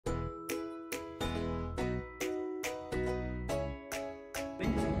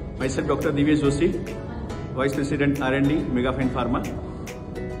Myself, Dr. Divyesh Joshi, Vice President R&D, Megafin Pharma.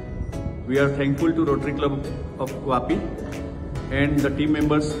 We are thankful to Rotary Club of Vapi and the team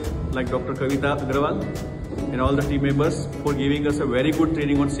members like Dr. Kavita Agrawal and all the team members for giving us a very good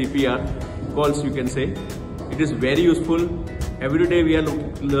training on CPR, COLS you can say. It is very useful. Every day we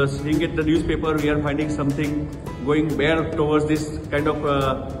are seeing at the newspaper, we are finding something going bad towards this kind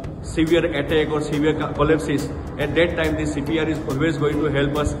of severe attack or severe collapses. At that time, this CPR is always going to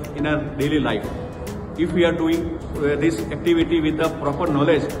help us in our daily life. If we are doing this activity with the proper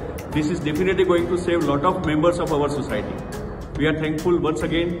knowledge, this is definitely going to save a lot of members of our society. We are thankful once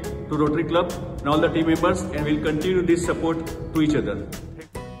again to Rotary Club and all the team members, and will continue this support to each other.